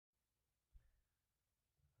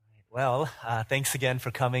Thanks again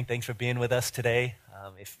for coming. Thanks for being with us today.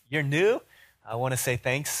 If you're new, I want to say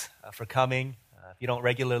thanks for coming. If you don't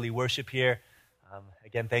regularly worship here,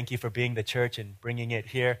 again, thank you for being the church and bringing it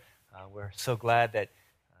here. We're so glad that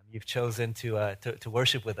you've chosen to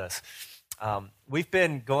worship with us. We've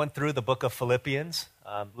been going through the book of Philippians,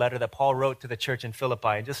 letter that Paul wrote to the church in Philippi,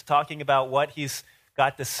 and just talking about what he's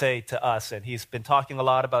got to say to us. And he's been talking a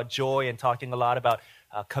lot about joy and talking a lot about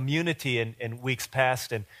community in weeks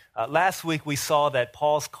past. And last week we saw that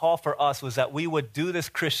Paul's call for us was that we would do this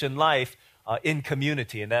Christian life in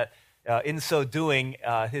community, and that in so doing,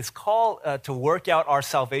 his call to work out our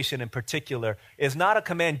salvation in particular is not a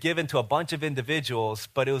command given to a bunch of individuals,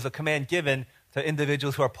 but it was a command given to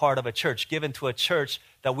individuals who are part of a church, given to a church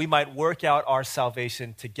that we might work out our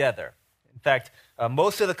salvation together. In fact,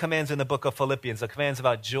 most of the commands in the book of Philippians, the commands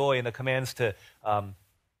about joy and the commands to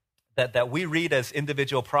that we read as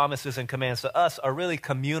individual promises and commands to us are really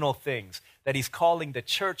communal things that he's calling the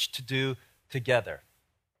church to do together.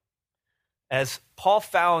 As Paul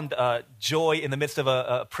found joy in the midst of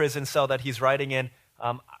a prison cell that he's writing in,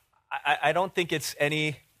 I don't think it's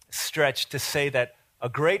any stretch to say that a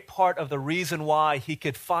great part of the reason why he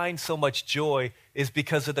could find so much joy is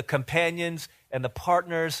because of the companions and the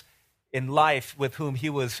partners in life with whom he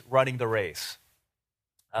was running the race.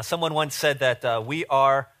 Someone once said that we're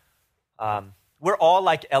all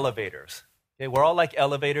like elevators. Okay? We're all like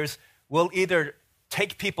elevators. We'll either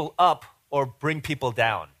take people up or bring people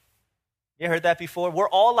down. You heard that before? We're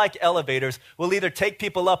all like elevators. We'll either take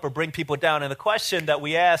people up or bring people down. And the question that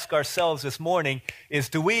we ask ourselves this morning is,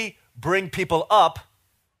 do we bring people up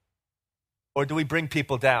or do we bring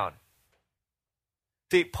people down?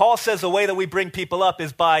 See, Paul says the way that we bring people up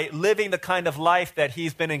is by living the kind of life that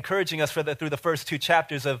he's been encouraging us through the first two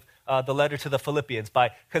chapters of the letter to the Philippians,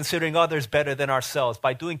 by considering others better than ourselves,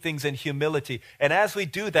 by doing things in humility. And as we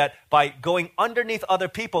do that, by going underneath other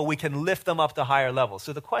people, we can lift them up to higher levels.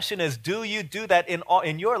 So the question is, do you do that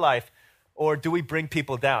in your life, or do we bring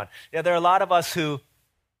people down? Yeah, there are a lot of us who,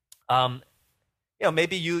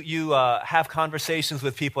 maybe you have conversations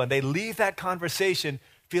with people and they leave that conversation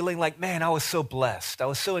feeling like, man, I was so blessed. I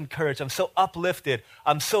was so encouraged. I'm so uplifted.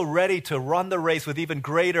 I'm so ready to run the race with even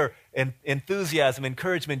greater enthusiasm,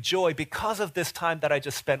 encouragement, joy because of this time that I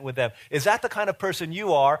just spent with them. Is that the kind of person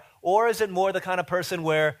you are? Or is it more the kind of person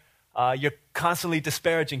where you're constantly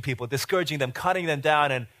disparaging people, discouraging them, cutting them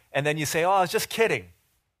down, and then you say, oh, I was just kidding.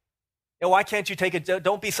 Why can't you take it?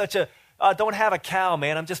 Don't be such a, don't have a cow,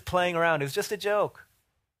 man. I'm just playing around. It's just a joke.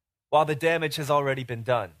 While the damage has already been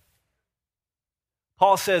done.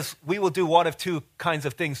 Paul says we will do one of two kinds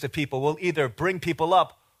of things to people. We'll either bring people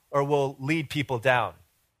up or we'll lead people down.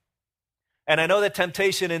 And I know that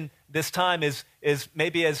temptation in this time is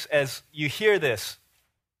maybe as you hear this,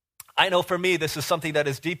 I know for me this is something that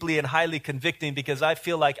is deeply and highly convicting because I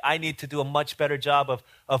feel like I need to do a much better job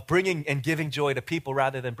of bringing and giving joy to people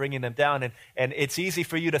rather than bringing them down. And it's easy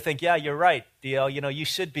for you to think, yeah, you're right, DL, you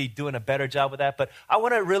should be doing a better job with that. But I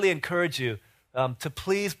want to really encourage you to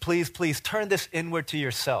please turn this inward to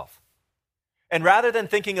yourself. And rather than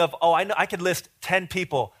thinking of, I know I could list 10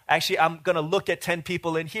 people, actually I'm going to look at 10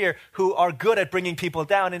 people in here who are good at bringing people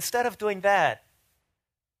down. Instead of doing that,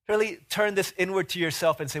 really turn this inward to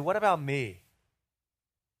yourself and say, what about me?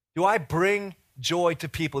 Do I bring joy to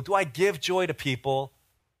people? Do I give joy to people?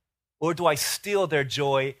 Or do I steal their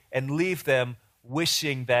joy and leave them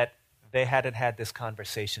wishing that they hadn't had this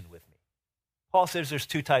conversation with me? Paul says there's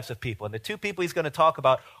two types of people, and the two people he's going to talk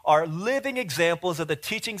about are living examples of the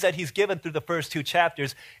teachings that he's given through the first two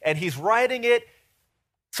chapters, and he's writing it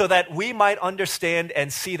so that we might understand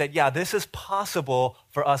and see that, yeah, this is possible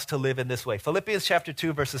for us to live in this way. Philippians chapter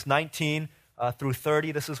 2, verses 19 through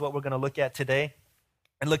 30, this is what we're going to look at today,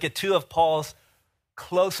 and look at two of Paul's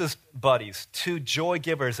closest buddies, two joy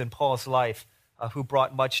givers in Paul's life who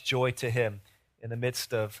brought much joy to him in the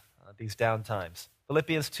midst of these down times.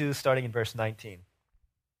 Philippians 2, starting in verse 19.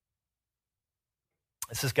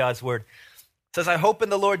 This is God's word. It says, I hope in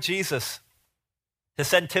the Lord Jesus to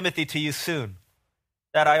send Timothy to you soon,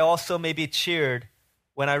 that I also may be cheered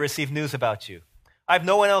when I receive news about you. I have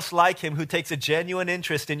no one else like him who takes a genuine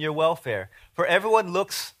interest in your welfare, for everyone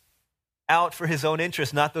looks out for his own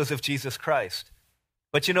interest, not those of Jesus Christ.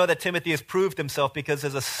 But you know that Timothy has proved himself because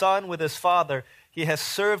as a son with his father, he has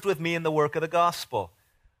served with me in the work of the gospel.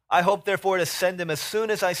 I hope, therefore, to send him as soon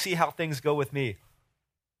as I see how things go with me.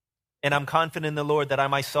 And I'm confident in the Lord that I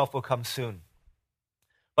myself will come soon.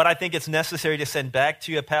 But I think it's necessary to send back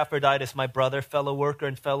to you Epaphroditus, my brother, fellow worker,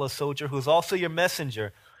 and fellow soldier, who is also your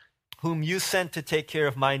messenger, whom you sent to take care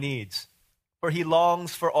of my needs. For he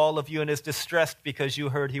longs for all of you and is distressed because you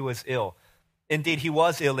heard he was ill. Indeed, he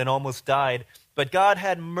was ill and almost died, but God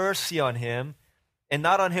had mercy on him, and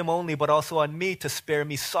not on him only, but also on me, to spare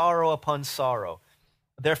me sorrow upon sorrow.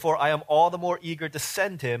 Therefore, I am all the more eager to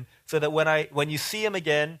send him, so that when you see him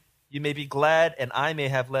again, you may be glad, and I may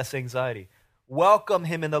have less anxiety. Welcome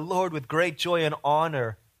him in the Lord with great joy and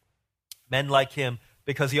honor, men like him,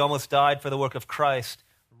 because he almost died for the work of Christ,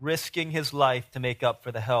 risking his life to make up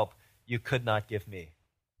for the help you could not give me.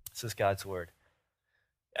 This is God's word.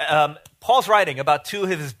 Paul's writing about two of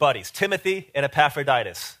his buddies, Timothy and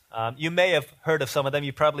Epaphroditus. You may have heard of some of them.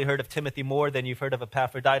 You probably heard of Timothy more than you've heard of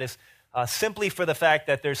Epaphroditus, simply for the fact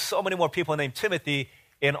that there's so many more people named Timothy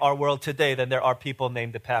in our world today than there are people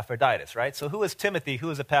named Epaphroditus, right? So who is Timothy? Who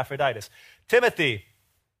is Epaphroditus? Timothy,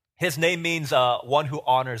 his name means one who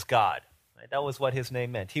honors God. Right? That was what his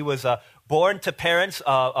name meant. He was born to parents,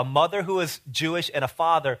 a mother who was Jewish and a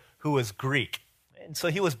father who was Greek. And so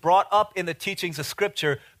he was brought up in the teachings of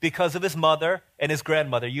Scripture because of his mother and his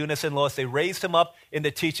grandmother, Eunice and Lois. They raised him up in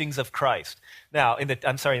the teachings of Christ. Now, in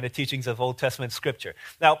the teachings of Old Testament Scripture.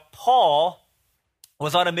 Now, Paul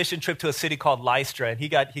was on a mission trip to a city called Lystra, and he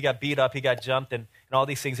got beat up, he got jumped, and all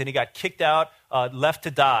these things, and he got kicked out, left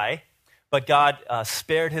to die. But God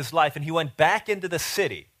spared his life, and he went back into the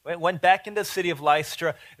city. Went back into the city of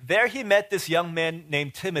Lystra. There he met this young man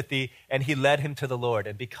named Timothy, and he led him to the Lord.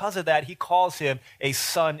 And because of that, he calls him a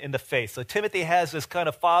son in the faith. So Timothy has this kind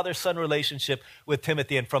of father-son relationship with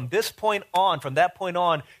Timothy. And from that point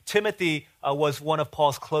on, Timothy was one of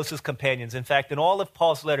Paul's closest companions. In fact, in all of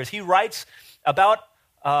Paul's letters, he writes about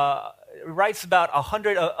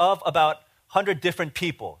 100 different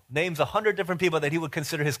people, names 100 different people that he would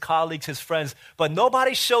consider his colleagues, his friends, but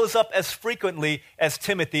nobody shows up as frequently as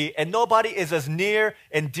Timothy, and nobody is as near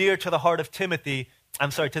and dear to the heart of to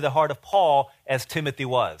the heart of Paul as Timothy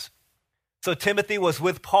was. So Timothy was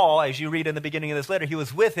with Paul, as you read in the beginning of this letter. He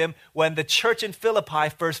was with him when the church in Philippi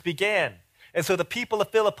first began. And so the people of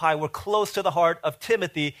Philippi were close to the heart of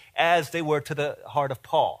Timothy as they were to the heart of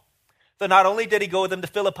Paul. So not only did he go with them to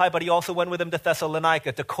Philippi, but he also went with them to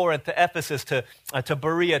Thessalonica, to Corinth, to Ephesus, to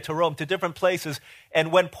Berea, to Rome, to different places.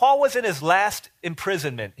 And when Paul was in his last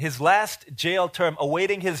imprisonment, his last jail term,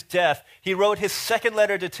 awaiting his death, he wrote his second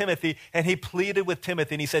letter to Timothy, and he pleaded with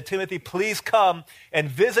Timothy. And he said, Timothy, please come and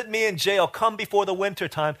visit me in jail. Come before the winter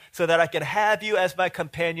time so that I can have you as my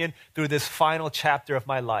companion through this final chapter of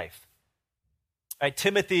my life. Right,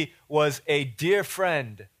 Timothy was a dear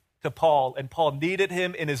friend to Paul, and Paul needed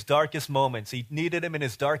him in his darkest moments. He needed him in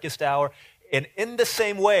his darkest hour. And in the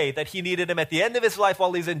same way that he needed him at the end of his life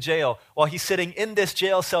while he's in jail, while he's sitting in this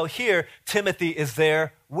jail cell here, Timothy is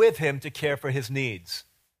there with him to care for his needs.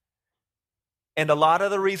 And a lot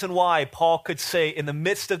of the reason why Paul could say in the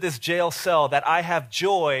midst of this jail cell that I have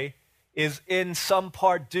joy is in some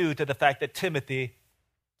part due to the fact that Timothy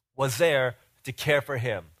was there to care for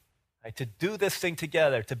him, right? To do this thing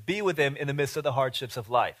together, to be with him in the midst of the hardships of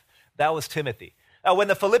life. That was Timothy. Now, when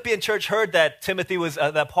the Philippian church heard that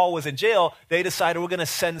that Paul was in jail, they decided we're going to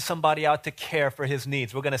send somebody out to care for his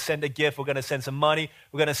needs. We're going to send a gift. We're going to send some money.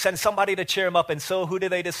 We're going to send somebody to cheer him up. And so who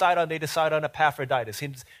did they decide on? They decided on Epaphroditus.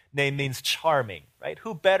 His name means charming, right?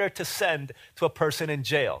 Who better to send to a person in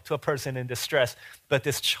jail, to a person in distress, but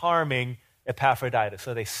this charming Epaphroditus.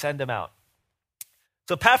 So they send him out.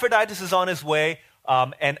 So Epaphroditus is on his way,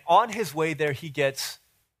 and on his way there, he gets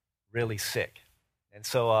really sick. And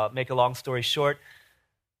so, make a long story short,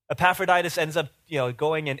 Epaphroditus ends up,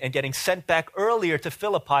 going and getting sent back earlier to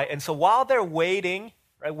Philippi. And so while they're waiting,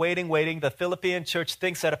 the Philippian church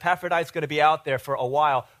thinks that Epaphroditus is going to be out there for a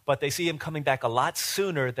while, but they see him coming back a lot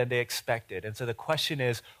sooner than they expected. And so the question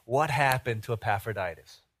is, what happened to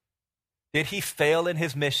Epaphroditus? Did he fail in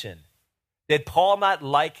his mission? Did Paul not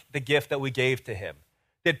like the gift that we gave to him?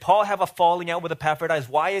 Did Paul have a falling out with Epaphroditus?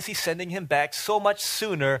 Why is he sending him back so much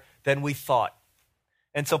sooner than we thought?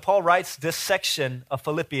 And so Paul writes this section of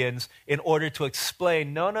Philippians in order to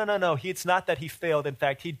explain, no. It's not that he failed. In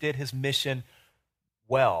fact, he did his mission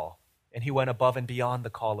well, and he went above and beyond the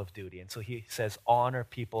call of duty. And so he says, honor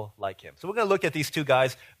people like him. So we're going to look at these two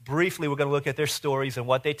guys briefly. We're going to look at their stories and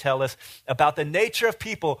what they tell us about the nature of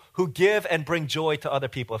people who give and bring joy to other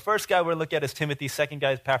people. The first guy we're going to look at is Timothy. Second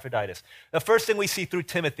guy is Epaphroditus. The first thing we see through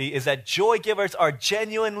Timothy is that joy givers are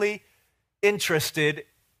genuinely interested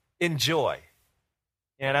in joy.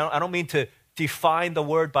 And I don't mean to define the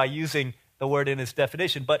word by using the word in its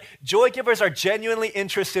definition, but joy givers are genuinely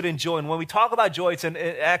interested in joy. And when we talk about joy, it's an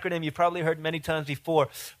acronym you've probably heard many times before,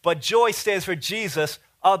 but joy stands for Jesus,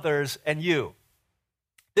 others, and you.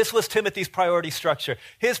 This was Timothy's priority structure.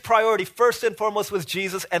 His priority first and foremost was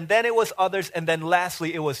Jesus, and then it was others, and then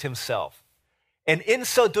lastly it was himself. And in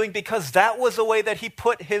so doing, because that was the way that he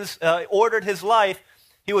ordered his life,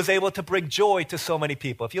 he was able to bring joy to so many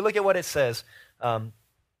people. If you look at what it says,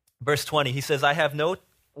 verse 20, he says, I have no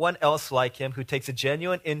one else like him who takes a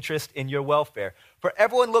genuine interest in your welfare. For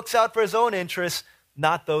everyone looks out for his own interests,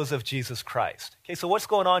 not those of Jesus Christ. Okay, so what's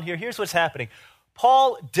going on here? Here's what's happening.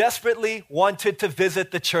 Paul desperately wanted to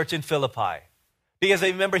visit the church in Philippi. Because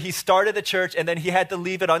remember, he started the church and then he had to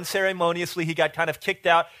leave it unceremoniously. He got kind of kicked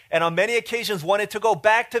out and on many occasions wanted to go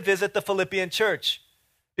back to visit the Philippian church.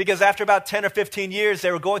 Because after about 10 or 15 years,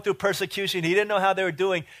 they were going through persecution. He didn't know how they were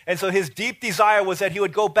doing. And so his deep desire was that he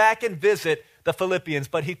would go back and visit the Philippians,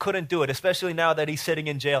 but he couldn't do it, especially now that he's sitting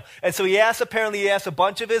in jail. And so he asked a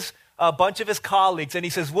bunch of his colleagues, and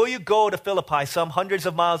he says, will you go to Philippi, some hundreds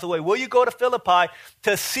of miles away? Will you go to Philippi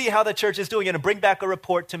to see how the church is doing and bring back a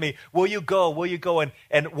report to me? Will you go? Will you go?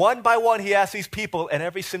 And one by one, he asked these people, and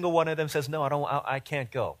every single one of them says, no, I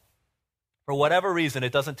can't go. For whatever reason,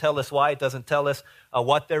 it doesn't tell us why. It doesn't tell us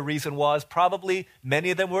what their reason was. Probably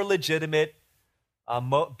many of them were legitimate,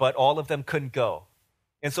 but all of them couldn't go.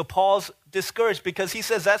 And so Paul's discouraged because he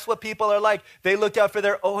says that's what people are like. They look out for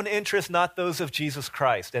their own interests, not those of Jesus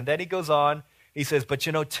Christ. And then he goes on, he says, but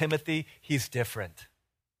you know, Timothy, he's different.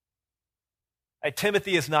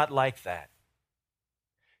 Timothy is not like that.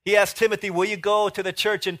 He asked Timothy, will you go to the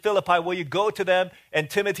church in Philippi? Will you go to them? And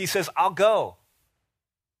Timothy says, I'll go.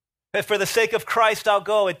 And for the sake of Christ, I'll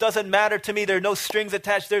go. It doesn't matter to me. There are no strings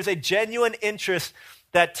attached. There's a genuine interest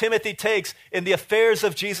that Timothy takes in the affairs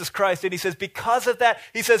of Jesus Christ. And he says, because of that,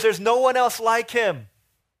 he says, there's no one else like him.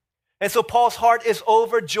 And so Paul's heart is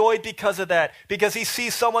overjoyed because of that, because he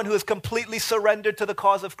sees someone who is completely surrendered to the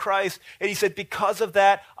cause of Christ. And he said, because of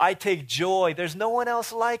that, I take joy. There's no one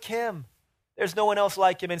else like him. There's no one else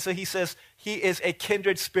like him. And so he says, he is a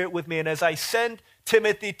kindred spirit with me. And as I send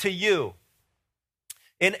Timothy to you,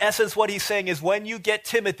 in essence, what he's saying is when you get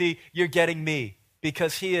Timothy, you're getting me,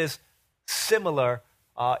 because he is similar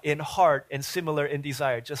in heart and similar in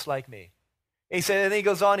desire, just like me. And then he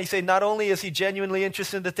goes on, he said, not only is he genuinely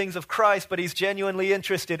interested in the things of Christ, but he's genuinely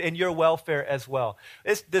interested in your welfare as well.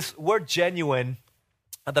 This word genuine,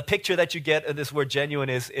 the picture that you get of this word genuine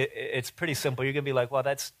it's pretty simple. You're going to be like, well,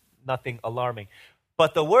 that's nothing alarming.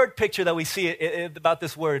 But the word picture that we see about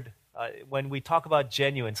this word, when we talk about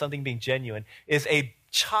genuine, something being genuine, is a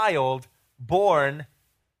child born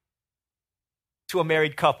to a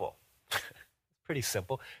married couple. Pretty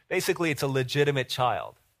simple. Basically, it's a legitimate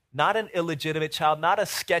child. Not an illegitimate child, not a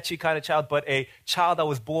sketchy kind of child, but a child that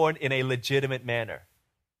was born in a legitimate manner.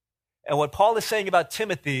 And what Paul is saying about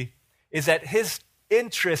Timothy is that his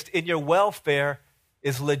interest in your welfare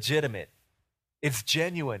is legitimate. It's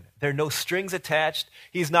genuine. There are no strings attached.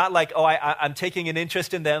 He's not like, I'm taking an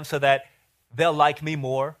interest in them so that they'll like me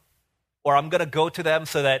more, or I'm going to go to them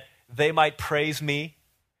so that they might praise me,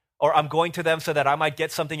 or I'm going to them so that I might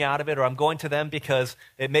get something out of it, or I'm going to them because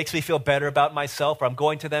it makes me feel better about myself, or I'm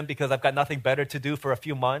going to them because I've got nothing better to do for a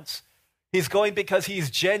few months. He's going because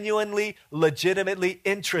he's genuinely, legitimately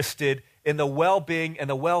interested in the well-being and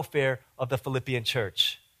the welfare of the Philippian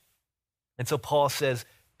church. And so Paul says,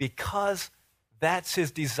 because that's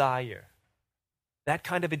his desire, that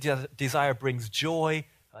kind of a desire brings joy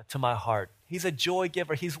to my heart. He's a joy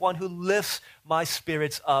giver. He's one who lifts my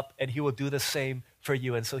spirits up, and he will do the same for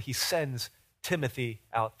you. And so he sends Timothy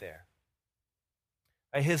out there.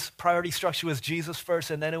 His priority structure was Jesus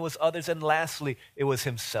first, and then it was others, and lastly, it was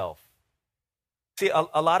himself. See,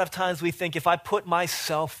 a lot of times we think if I put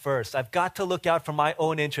myself first, I've got to look out for my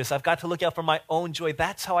own interests. I've got to look out for my own joy.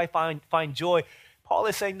 That's how I find joy. Paul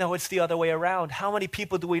is saying, no, it's the other way around. How many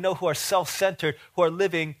people do we know who are self-centered, who are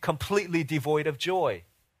living completely devoid of joy?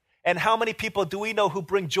 And how many people do we know who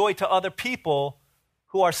bring joy to other people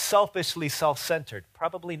who are selfishly self-centered?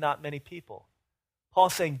 Probably not many people.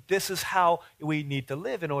 Paul's saying this is how we need to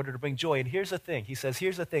live in order to bring joy. And here's the thing. He says,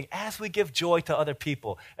 here's the thing. As we give joy to other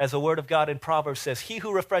people, as the word of God in Proverbs says, he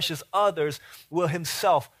who refreshes others will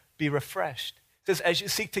himself be refreshed. It says, as you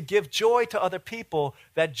seek to give joy to other people,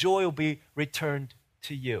 that joy will be returned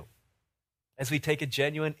to you. As we take a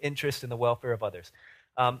genuine interest in the welfare of others.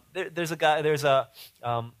 There's a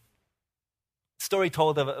story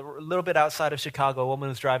told of a little bit outside of Chicago. A woman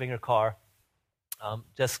was driving her car.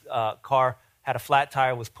 Car had a flat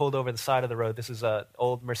tire, was pulled over the side of the road. This is an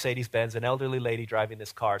old Mercedes-Benz, an elderly lady driving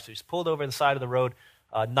this car. So she's pulled over the side of the road.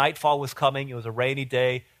 Nightfall was coming. It was a rainy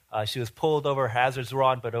day. She was pulled over. Hazards were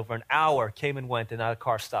on, but over an hour came and went, and not a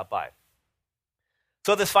car stopped by.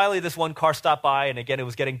 So finally, this one car stopped by, and again, it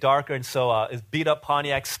was getting darker, and so his beat-up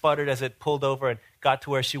Pontiac sputtered as it pulled over and got to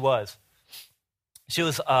where she was. She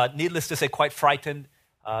was, needless to say, quite frightened.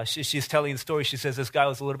 she's telling the story. She says, this guy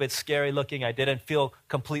was a little bit scary looking. I didn't feel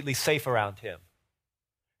completely safe around him.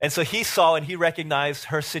 And so he saw and he recognized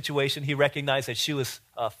her situation. He recognized that she was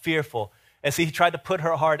fearful. And so he tried to put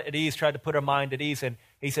her heart at ease, tried to put her mind at ease. And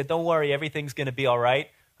he said, don't worry, everything's going to be all right.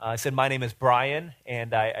 I said, my name is Brian,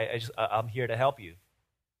 and I'm here to help you.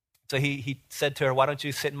 So he said to her, why don't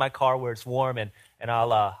you sit in my car where it's warm, and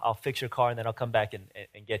I'll fix your car, and then I'll come back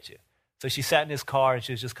and get you. So she sat in his car, and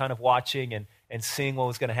she was just kind of watching and seeing what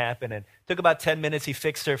was going to happen. And it took about 10 minutes. He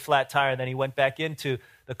fixed her flat tire, and then he went back into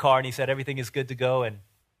the car, and he said, everything is good to go. And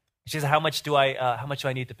she said, how much do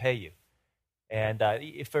I need to pay you? And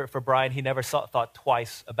for Brian, he never thought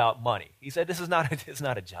twice about money. He said, it's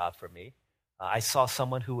not a job for me. I saw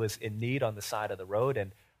someone who was in need on the side of the road,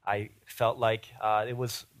 and I felt like it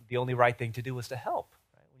was the only right thing to do was to help.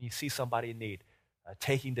 Right? When you see somebody in need,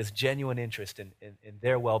 taking this genuine interest in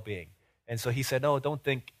their well-being. And so he said, no, don't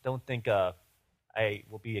think I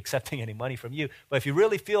will be accepting any money from you. But if you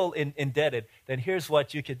really feel indebted, then here's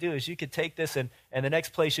what you could do, is you could take this, and the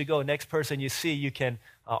next place you go, next person you see, you can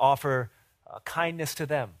offer kindness to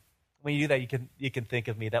them. When you do that, you can think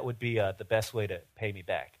of me. That would be the best way to pay me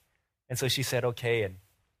back. And so she said, okay, and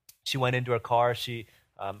she went into her car. She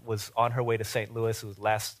was on her way to St. Louis. It was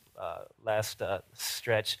last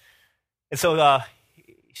stretch. And so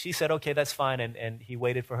she said, okay, that's fine, and he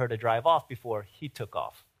waited for her to drive off before he took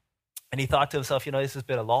off. And he thought to himself, this has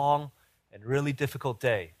been a long and really difficult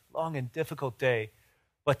day,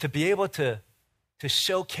 but to be able to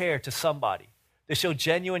show care to somebody, to show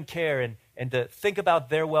genuine care and to think about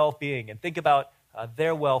their well-being and think about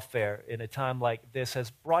their welfare in a time like this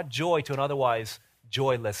has brought joy to an otherwise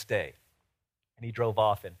joyless day. And he drove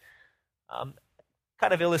off, and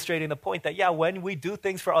kind of illustrating the point that, when we do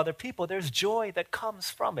things for other people, there's joy that comes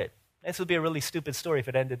from it. This would be a really stupid story if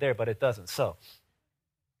it ended there, but it doesn't. So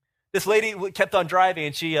this lady kept on driving,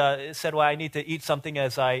 and she said, well, I need to eat something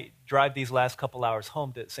as I drive these last couple hours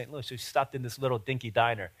home to St. Louis. So she stopped in this little dinky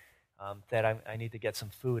diner that I need to get some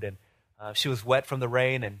food. And she was wet from the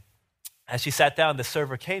rain, and as she sat down, the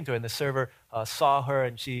server came to her, and the server saw her,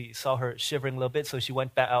 and she saw her shivering a little bit, so she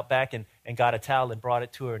went out back and got a towel and brought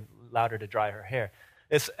it to her and allowed her to dry her hair.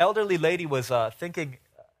 This elderly lady was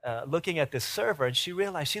looking at this server, and she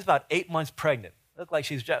realized she's about 8 months pregnant. Looked like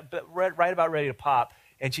she's right about ready to pop.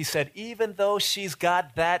 And she said, even though she's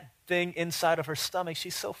got that thing inside of her stomach,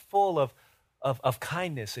 she's so full of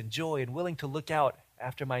kindness and joy and willing to look out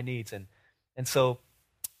after my needs. And so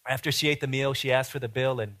after she ate the meal, she asked for the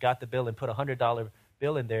bill and got the bill and put a $100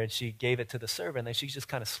 bill in there, and she gave it to the server, and then she just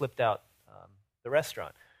kind of slipped out the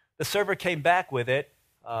restaurant. The server came back with it,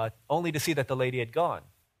 only to see that the lady had gone.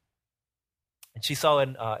 And she saw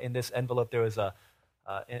in this envelope there was a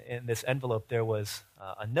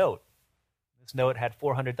note. This note had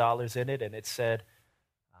 $400 in it, and it said,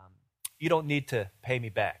 you don't need to pay me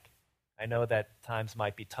back. I know that times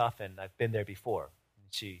might be tough, and I've been there before.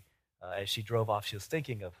 And as she drove off, she was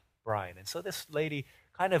thinking of Brian. And so this lady,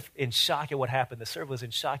 kind of in shock at what happened, the server was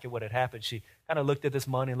in shock at what had happened. She kind of looked at this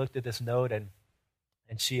money, looked at this note, and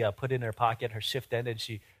she put it in her pocket. Her shift ended, and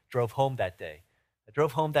she drove home that day. I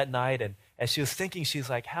drove home that night, and as she was thinking, she's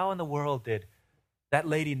like, how in the world did that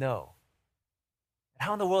lady know?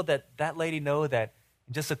 How in the world did that lady know that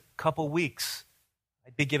in just a couple weeks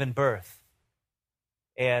I'd be given birth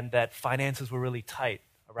and that finances were really tight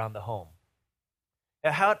around the home?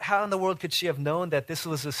 How in the world could she have known that this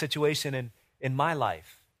was a situation in my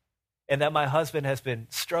life and that my husband has been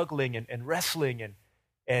struggling and wrestling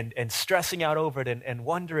and stressing out over it and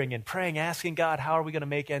wondering and praying, asking God, how are we going to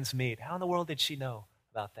make ends meet? How in the world did she know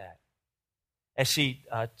about that? As she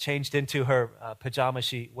changed into her pajamas,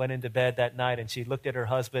 she went into bed that night, and she looked at her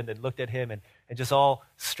husband and looked at him and just all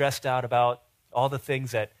stressed out about all the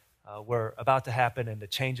things that were about to happen and the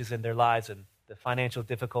changes in their lives and the financial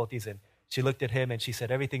difficulties. And she looked at him and she said,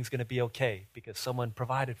 everything's going to be okay because someone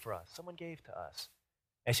provided for us. Someone gave to us.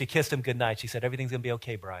 And she kissed him goodnight. She said, everything's going to be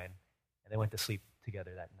okay, Brian. And they went to sleep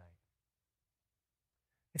together that night.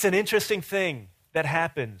 It's an interesting thing that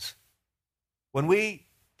happens when we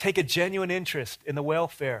take a genuine interest in the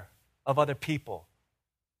welfare of other people.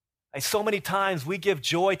 Like so many times we give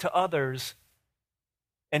joy to others,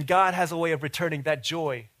 and God has a way of returning that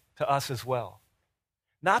joy to us as well.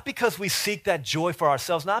 Not because we seek that joy for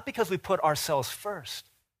ourselves, not because we put ourselves first,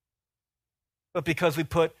 but because we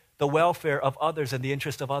put the welfare of others and the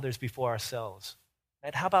interest of others before ourselves.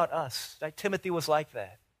 And how about us? Like Timothy was like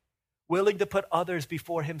that, willing to put others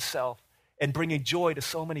before himself and bringing joy to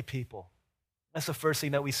so many people. That's the first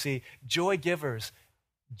thing that we see. Joy givers,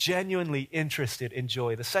 genuinely interested in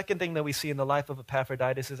joy. The second thing that we see in the life of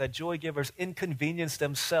Epaphroditus is that joy givers inconvenience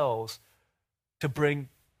themselves to bring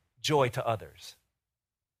joy to others.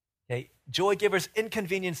 Okay? Joy givers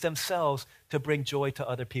inconvenience themselves to bring joy to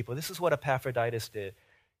other people. This is what Epaphroditus did.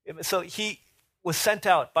 So he was sent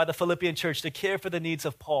out by the Philippian church to care for the needs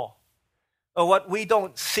of Paul. But what we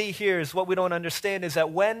don't see here is what we don't understand is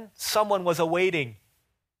that when someone was awaiting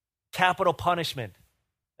capital punishment,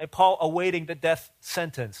 and Paul awaiting the death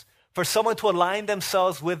sentence, for someone to align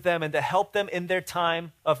themselves with them and to help them in their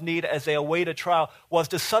time of need as they await a trial was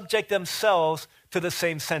to subject themselves to the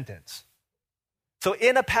same sentence. So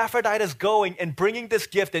in Epaphroditus going and bringing this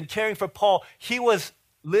gift and caring for Paul, he was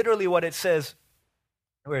literally what it says.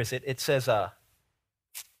 Where is it? It says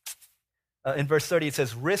in verse 30, it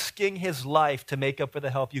says, risking his life to make up for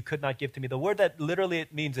the help you could not give to me. The word that literally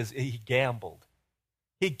it means is he gambled.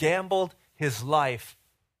 He gambled his life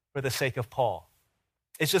for the sake of Paul.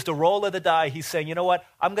 It's just a roll of the die. He's saying, you know what?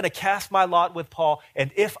 I'm going to cast my lot with Paul,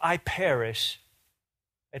 and if I perish,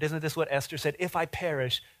 and isn't this what Esther said? If I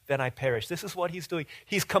perish, then I perish. This is what he's doing.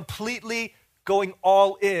 He's completely going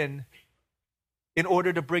all in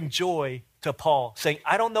order to bring joy to Paul, saying,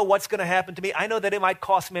 I don't know what's going to happen to me. I know that it might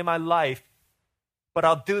cost me my life, but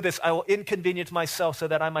I'll do this. I will inconvenience myself so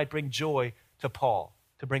that I might bring joy to Paul,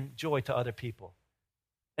 to bring joy to other people.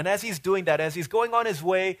 And as he's doing that, as he's going on his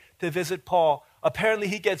way to visit Paul, apparently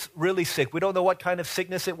he gets really sick. We don't know what kind of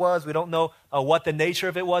sickness it was. We don't know what the nature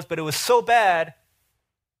of it was, but it was so bad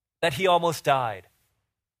that he almost died.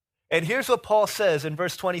 And here's what Paul says in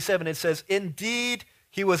verse 27. It says, indeed,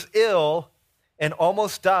 he was ill and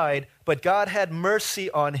almost died, but God had mercy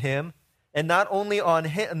on him, and not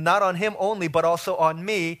on him only, but also on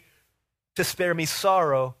me, to spare me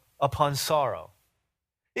sorrow upon sorrow.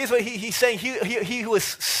 He's saying he was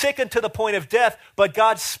sickened to the point of death, but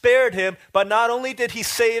God spared him. But not only did he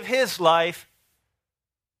save his life,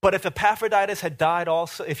 but if Epaphroditus had died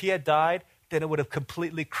also, if he had died, then it would have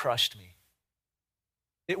completely crushed me.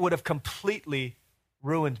 It would have completely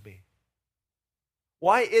ruined me.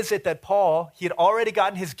 Why is it that Paul, he had already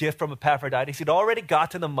gotten his gift from Epaphroditus, he'd already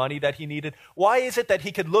gotten the money that he needed. Why is it that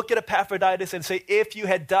he could look at Epaphroditus and say, if you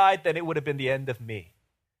had died, then it would have been the end of me?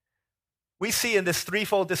 We see in this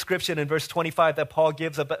threefold description in verse 25 that Paul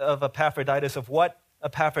gives of Epaphroditus, of what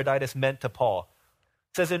Epaphroditus meant to Paul.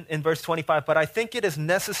 It says in verse 25, but I think it is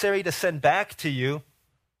necessary to send back to you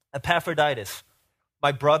Epaphroditus,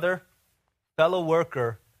 my brother, fellow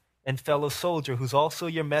worker, and fellow soldier, who's also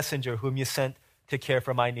your messenger, whom you sent to care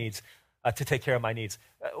for my needs, to take care of my needs.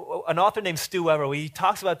 An author named Stu Weber, he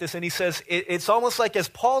talks about this and he says, it's almost like as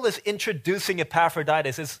Paul is introducing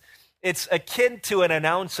Epaphroditus, it's akin to an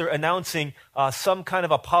announcer announcing some kind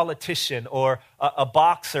of a politician or a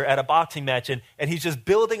boxer at a boxing match, and he's just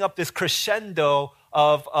building up this crescendo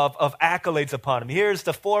of accolades upon him. Here's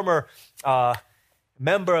the former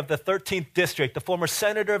member of the 13th District, the former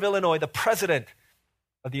senator of Illinois, the president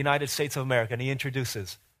of the United States of America, and he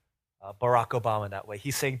introduces Barack Obama in that way.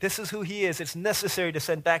 He's saying, this is who he is. It's necessary to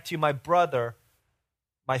send back to you my brother,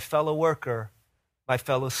 my fellow worker, my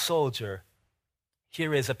fellow soldier.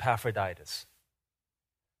 Here is Epaphroditus.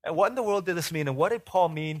 And what in the world did this mean? And what did Paul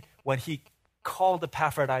mean when he called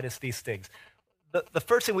Epaphroditus these things? The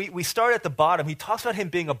first thing, we start at the bottom. He talks about him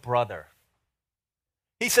being a brother.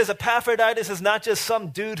 He says Epaphroditus is not just some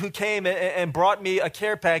dude who came and brought me a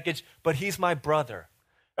care package, but he's my brother.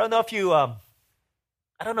 I don't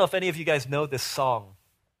know if any of you guys know this song.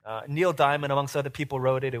 Neil Diamond, amongst other people,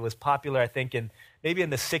 wrote it. It was popular, I think, maybe in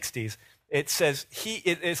the 60s. It says,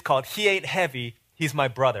 it's called He Ain't Heavy, He's My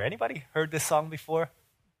Brother. Anybody heard this song before?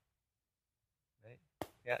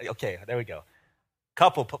 Yeah, okay, there we go.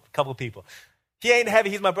 Couple people. He ain't heavy,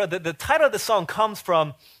 he's my brother. The title of the song comes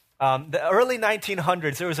from the early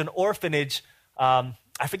 1900s. There was an orphanage. I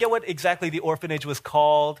forget what exactly the orphanage was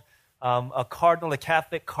called. A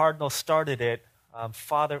Catholic cardinal started it.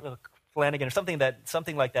 Father Flanagan or something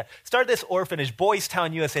like that. Started this orphanage, Boys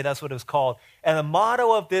Town, USA. That's what it was called. And the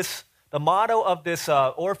motto of this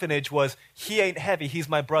orphanage was, "He ain't heavy, he's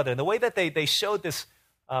my brother." And the way that they showed this,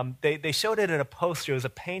 they showed it in a poster. It was a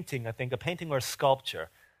painting, I think, a painting or a sculpture.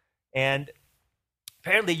 And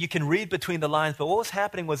apparently, you can read between the lines. But what was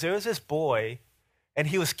happening was there was this boy, and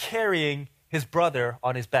he was carrying his brother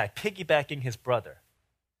on his back, piggybacking his brother.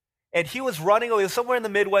 And he was running away, somewhere in the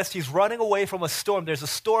Midwest, he's running away from a storm. There's a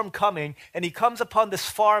storm coming, and he comes upon this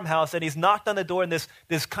farmhouse, and he's knocked on the door, and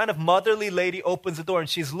this kind of motherly lady opens the door, and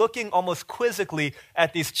she's looking almost quizzically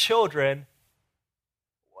at these children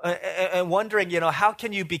and wondering, how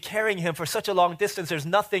can you be carrying him for such a long distance? There's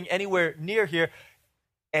nothing anywhere near here.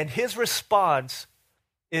 And his response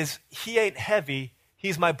is, "He ain't heavy,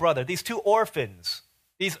 he's my brother." These two orphans,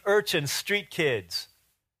 these urchins, street kids,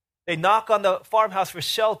 they knock on the farmhouse for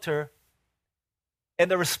shelter, And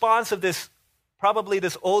the response of probably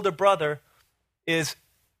this older brother is,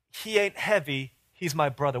 he ain't heavy, he's my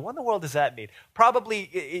brother. What in the world does that mean? Probably,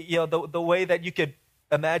 the way that you could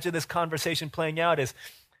imagine this conversation playing out is,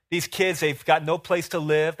 these kids, they've got no place to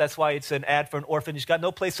live. That's why it's an ad for an orphanage. Got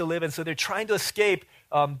no place to live, and so they're trying to escape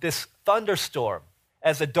this thunderstorm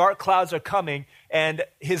as the dark clouds are coming. And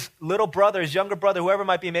his little brother, his younger brother, whoever it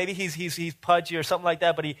might be, maybe he's pudgy or something like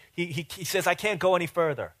that, but he says, I can't go any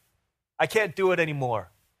further. I can't do it anymore.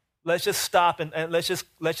 Let's just stop and let's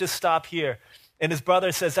just stop here. And his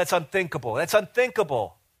brother says, that's unthinkable. That's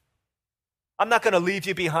unthinkable. I'm not going to leave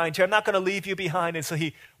you behind here. I'm not going to leave you behind. And so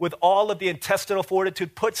he, with all of the intestinal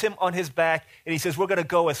fortitude, puts him on his back, and he says, we're going to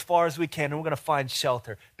go as far as we can, and we're going to find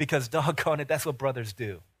shelter, because doggone it, that's what brothers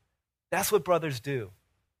do. That's what brothers do.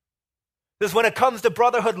 Because when it comes to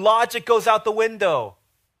brotherhood, logic goes out the window.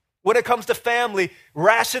 When it comes to family,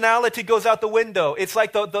 rationality goes out the window. It's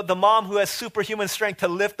like the mom who has superhuman strength to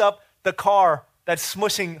lift up the car that's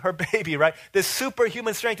smushing her baby, right? This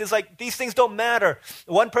superhuman strength is like, these things don't matter.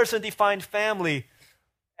 One person defined family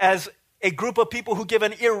as a group of people who give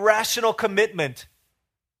an irrational commitment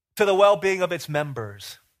to the well-being of its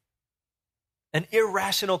members. An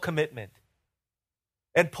irrational commitment.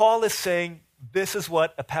 And Paul is saying, this is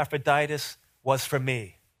what Epaphroditus was for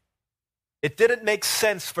me. It didn't make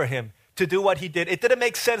sense for him to do what he did. It didn't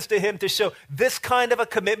make sense to him to show this kind of a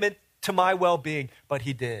commitment to my well-being, but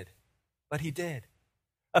he did. But he did.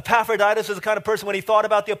 Epaphroditus was the kind of person, when he thought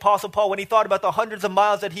about the Apostle Paul, when he thought about the hundreds of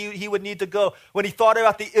miles that he would need to go, when he thought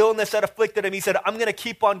about the illness that afflicted him, he said, I'm going to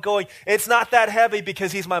keep on going. It's not that heavy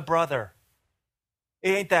because he's my brother.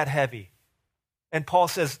 It ain't that heavy. And Paul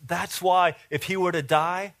says, that's why if he were to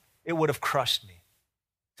die, it would have crushed me.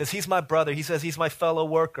 He says, he's my brother. He says, he's my fellow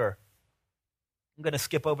worker. I'm going to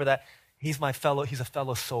skip over that. He's a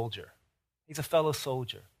fellow soldier. He's a fellow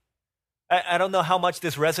soldier. I don't know how much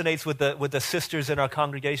this resonates with the sisters in our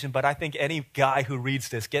congregation, but I think any guy who reads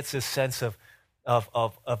this gets this sense of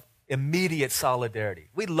immediate solidarity.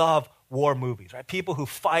 We love war movies, right? People who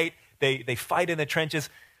fight, they fight in the trenches.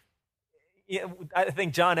 I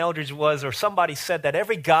think John Eldridge or somebody said that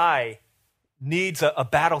every guy needs a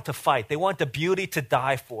battle to fight. They want the beauty to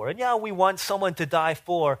die for. And yeah, we want someone to die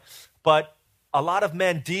for, but a lot of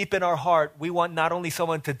men deep in our heart, we want not only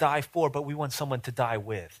someone to die for, but we want someone to die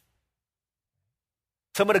with.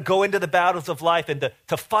 Someone to go into the battles of life and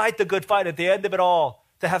to fight the good fight at the end of it all,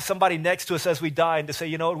 to have somebody next to us as we die and to say,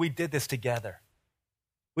 you know what, we did this together.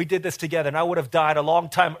 We did this together, and I would have died a long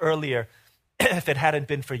time earlier if it hadn't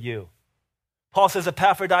been for you. Paul says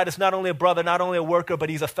Epaphroditus, not only a brother, not only a worker, but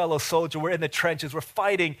he's a fellow soldier. We're in the trenches. We're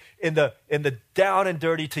fighting in the down and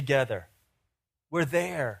dirty together. We're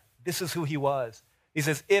there. This is who he was. He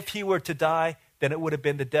says, if he were to die, then it would have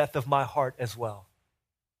been the death of my heart as well.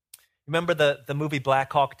 Remember the movie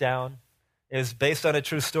Black Hawk Down? It was based on a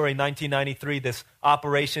true story, 1993, this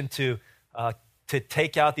operation to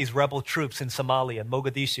take out these rebel troops in Somalia, in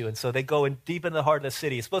Mogadishu. And so they go in deep in the heart of the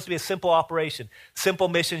city. It's supposed to be a simple operation. Simple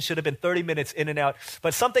mission, should have been 30 minutes in and out.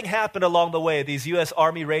 But something happened along the way. These U.S.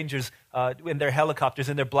 Army Rangers in their helicopters,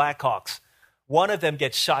 in their Black Hawks, one of them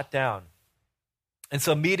gets shot down. And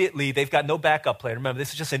so immediately, they've got no backup plan. Remember,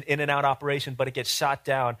 this is just an in and out operation, but it gets shot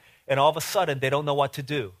down. And all of a sudden, they don't know what to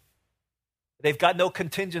do. They've got no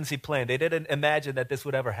contingency plan. They didn't imagine that this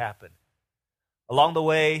would ever happen. Along the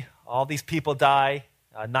way, all these people die.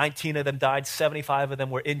 19 of them died. 75 of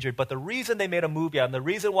them were injured. But the reason they made a movie out, and the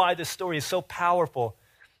reason why this story is so powerful,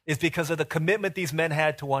 is because of the commitment these men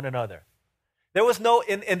had to one another. There was no,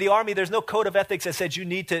 in the Army, there's no code of ethics that said you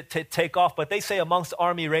need to take off. But they say amongst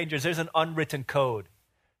Army Rangers, there's an unwritten code.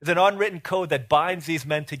 There's an unwritten code that binds these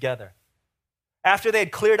men together. After they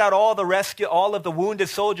had cleared out all of the wounded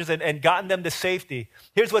soldiers and gotten them to safety,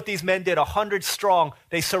 here's what these men did. 100 strong,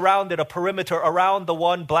 they surrounded a perimeter around the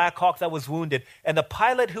one Black Hawk that was wounded. And the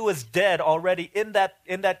pilot who was dead already in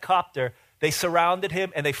that copter, they surrounded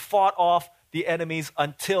him and they fought off the enemies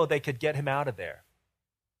until they could get him out of there.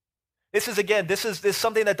 This is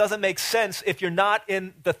something that doesn't make sense if you're not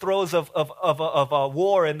in the throes of a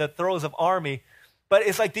war, in the throes of army. But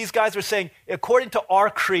it's like these guys are saying, according to our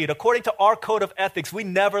creed, according to our code of ethics, we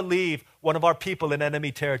never leave one of our people in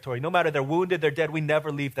enemy territory. No matter they're wounded, they're dead, we never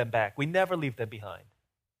leave them back. We never leave them behind.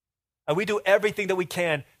 And we do everything that we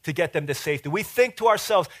can to get them to safety. We think to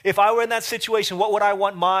ourselves, if I were in that situation, what would I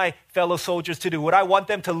want my fellow soldiers to do? Would I want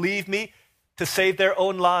them to leave me to save their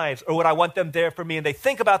own lives? Or would I want them there for me? And they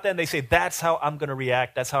think about that and they say, that's how I'm going to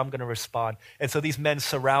react. That's how I'm going to respond. And so these men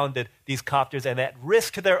surrounded these copters, and at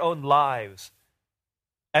risk to their own lives,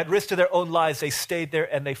 they stayed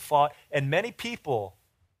there and they fought. And many people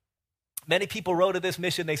wrote of this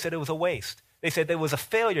mission, they said it was a waste. They said there was a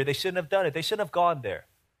failure. They shouldn't have done it. They shouldn't have gone there.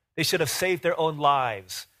 They should have saved their own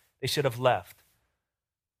lives. They should have left.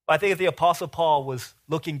 But I think if the Apostle Paul was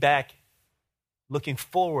looking back, looking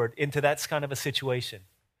forward into that kind of a situation,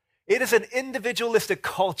 it is an individualistic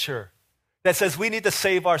culture that says we need to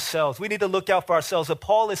save ourselves. We need to look out for ourselves. And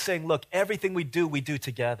Paul is saying, look, everything we do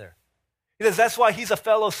together. He says that's why he's a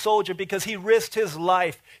fellow soldier, because he risked his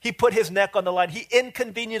life. He put his neck on the line. He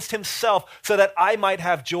inconvenienced himself so that I might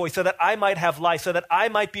have joy, so that I might have life, so that I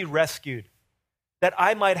might be rescued, that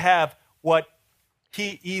I might have what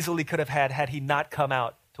he easily could have had he not come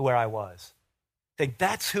out to where I was. Think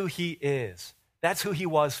that's who he is. That's who he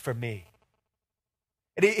was for me.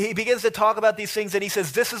 And he begins to talk about these things, and he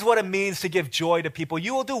says, this is what it means to give joy to people.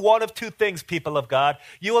 You will do one of two things, people of God.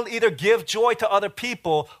 You will either give joy to other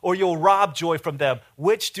people, or you'll rob joy from them.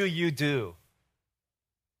 Which do you do?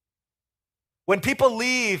 When people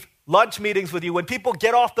leave lunch meetings with you, when people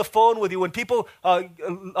get off the phone with you, when people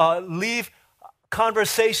leave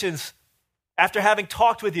conversations after having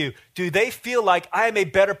talked with you, do they feel like I am a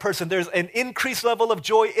better person? There's an increased level of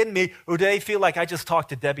joy in me, or do they feel like I just talked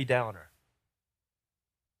to Debbie Downer?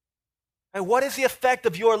 And what is the effect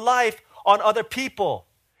of your life on other people?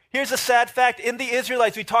 Here's a sad fact. In the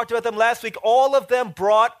Israelites, we talked about them last week, all of them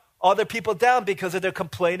brought other people down because of their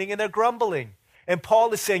complaining and their grumbling. And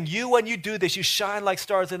Paul is saying, when you do this, you shine like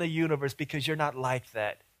stars in the universe because you're not like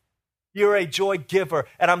that. You're a joy giver.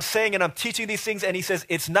 And I'm saying, and I'm teaching these things, and he says,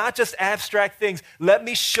 it's not just abstract things. Let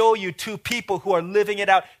me show you two people who are living it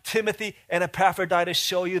out. Timothy and Epaphroditus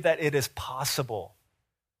show you that it is possible.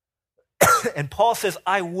 And Paul says,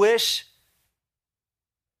 I wish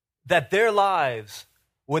that their lives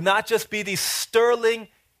would not just be these sterling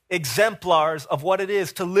exemplars of what it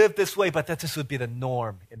is to live this way, but that this would be the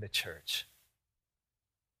norm in the church.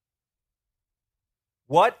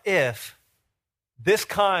 What if this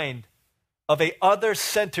kind of a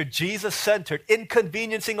other-centered, Jesus-centered,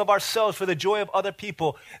 inconveniencing of ourselves for the joy of other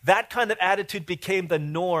people, that kind of attitude became the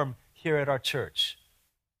norm here at our church?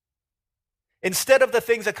 Instead of the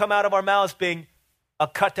things that come out of our mouths being a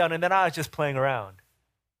cut down and then I was just playing around.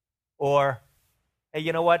 Or, hey,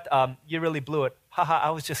 you know what? You really blew it. Haha, I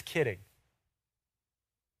was just kidding.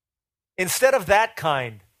 Instead of that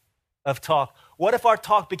kind of talk, what if our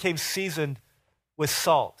talk became seasoned with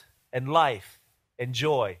salt and life and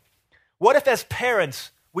joy? What if as parents,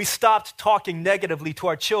 we stopped talking negatively to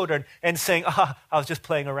our children and saying, I was just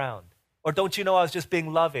playing around? Or don't you know I was just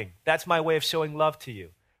being loving? That's my way of showing love to you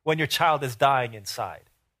when your child is dying inside.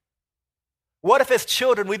 What if as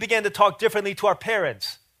children, we began to talk differently to our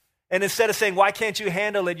parents? And instead of saying, why can't you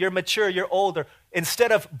handle it? You're mature, you're older.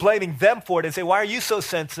 Instead of blaming them for it and saying, why are you so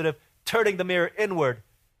sensitive? Turning the mirror inward,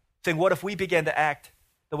 saying, what if we began to act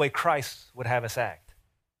the way Christ would have us act?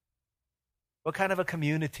 What kind of a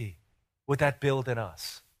community would that build in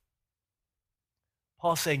us?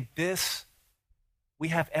 Paul's saying this, we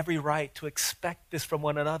have every right to expect this from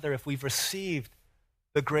one another if we've received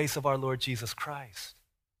the grace of our Lord Jesus Christ.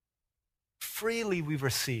 Freely we've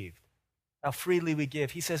received. How freely we give.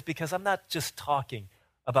 He says, because I'm not just talking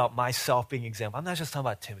about myself being example. I'm not just talking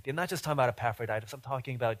about Timothy. I'm not just talking about Epaphroditus. I'm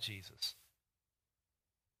talking about Jesus.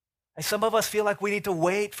 And some of us feel like we need to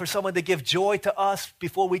wait for someone to give joy to us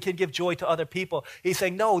before we can give joy to other people. He's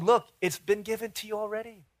saying, no, look, it's been given to you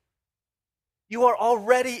already. You are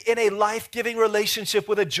already in a life-giving relationship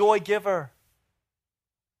with a joy giver.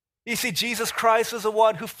 You see, Jesus Christ is the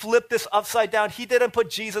one who flipped this upside down. He didn't put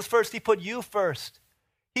Jesus first. He put you first.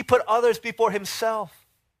 He put others before himself.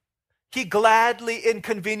 He gladly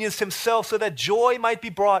inconvenienced himself so that joy might be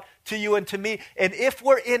brought to you and to me. And if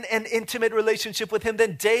we're in an intimate relationship with him,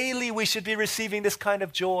 then daily we should be receiving this kind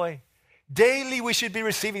of joy. Daily we should be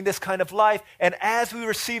receiving this kind of life. And as we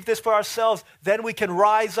receive this for ourselves, then we can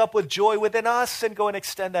rise up with joy within us and go and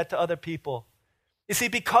extend that to other people. You see,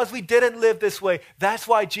 because we didn't live this way, that's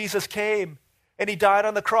why Jesus came. And he died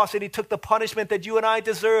on the cross, and he took the punishment that you and I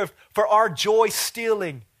deserved for our joy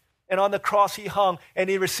stealing. And on the cross he hung, and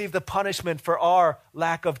he received the punishment for our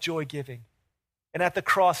lack of joy giving. And at the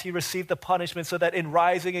cross he received the punishment so that in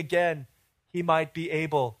rising again, he might be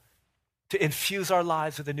able to infuse our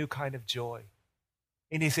lives with a new kind of joy.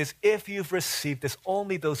 And he says, if you've received this,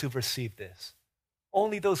 only those who've received this,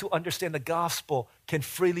 only those who understand the gospel can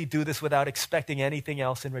freely do this without expecting anything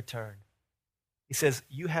else in return. He says,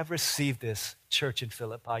 you have received this, church in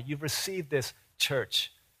Philippi. You've received this,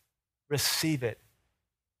 church. Receive it.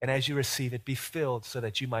 And as you receive it, be filled so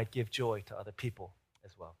that you might give joy to other people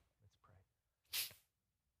as well. Let's pray.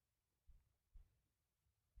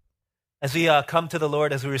 As we come to the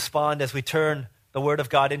Lord, as we respond, as we turn the word of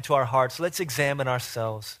God into our hearts, let's examine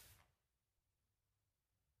ourselves.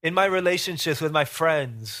 in my relationships with my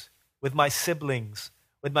friends, with my siblings,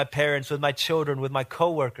 with my parents, with my children, with my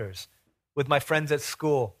coworkers, with my friends at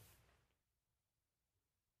school.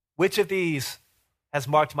 Which of these has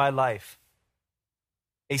marked my life?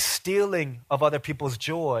 A stealing of other people's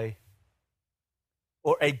joy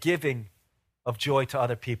or a giving of joy to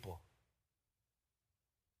other people?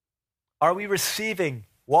 Are we receiving,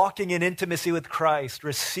 walking in intimacy with Christ,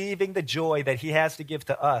 receiving the joy that he has to give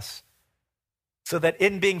to us so that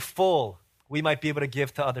in being full, we might be able to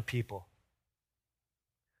give to other people?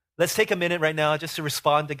 Let's take a minute right now just to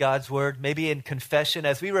respond to God's word, maybe in confession.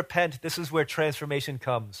 As we repent, this is where transformation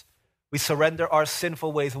comes. We surrender our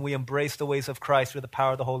sinful ways and we embrace the ways of Christ through the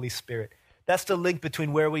power of the Holy Spirit. That's the link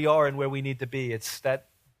between where we are and where we need to be. It's that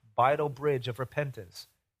vital bridge of repentance.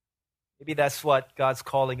 Maybe that's what God's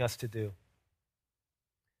calling us to do.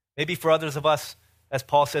 Maybe for others of us, as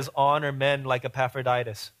Paul says, honor men like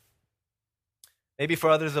Epaphroditus. Maybe for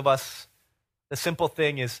others of us, the simple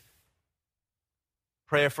thing is,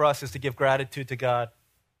 prayer for us is to give gratitude to God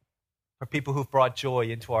for people who've brought joy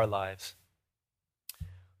into our lives.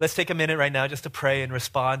 Let's take a minute right now just to pray and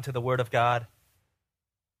respond to the word of God,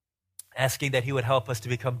 asking that he would help us to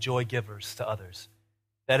become joy givers to others.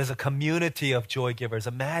 That is a community of joy givers.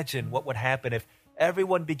 Imagine what would happen if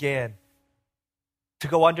everyone began to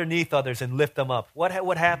go underneath others and lift them up. What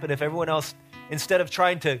would happen if everyone else, instead of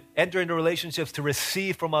trying to enter into relationships to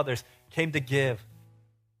receive from others, came to give?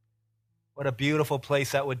 What a beautiful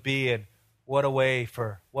place that would be, and what a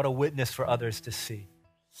witness for others to see.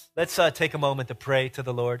 Let's take a moment to pray to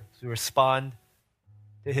the Lord, to respond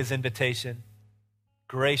to his invitation,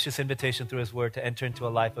 gracious invitation through his word to enter into a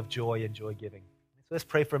life of joy and joy giving. So let's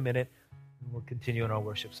pray for a minute, and we'll continue in our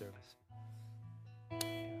worship service.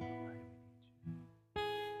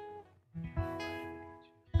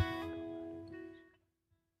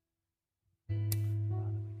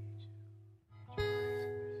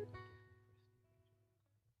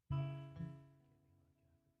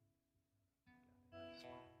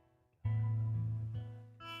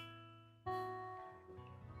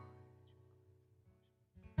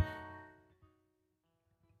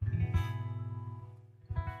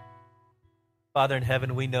 Father in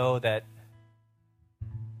heaven, we know that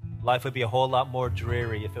life would be a whole lot more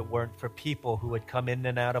dreary if it weren't for people who would come in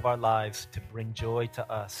and out of our lives to bring joy to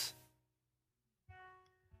us.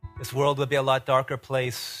 This world would be a lot darker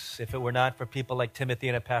place if it were not for people like Timothy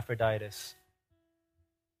and Epaphroditus,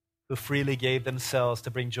 who freely gave themselves to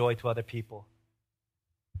bring joy to other people.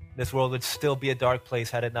 This world would still be a dark place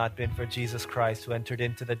had it not been for Jesus Christ, who entered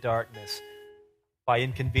into the darkness by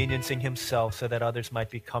inconveniencing himself so that others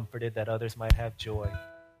might be comforted, that others might have joy.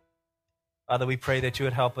 Father, we pray that you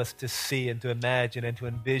would help us to see and to imagine and to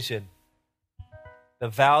envision the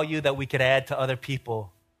value that we could add to other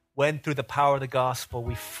people when through the power of the gospel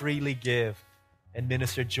we freely give and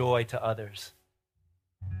minister joy to others.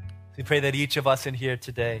 So we pray that each of us in here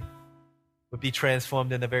today would be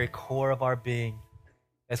transformed in the very core of our being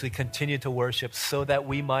as we continue to worship, so that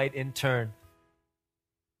we might in turn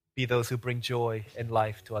be those who bring joy and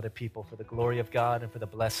life to other people for the glory of God and for the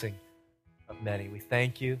blessing of many. We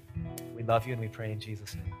thank you, we love you, and we pray in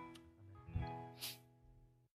Jesus' name.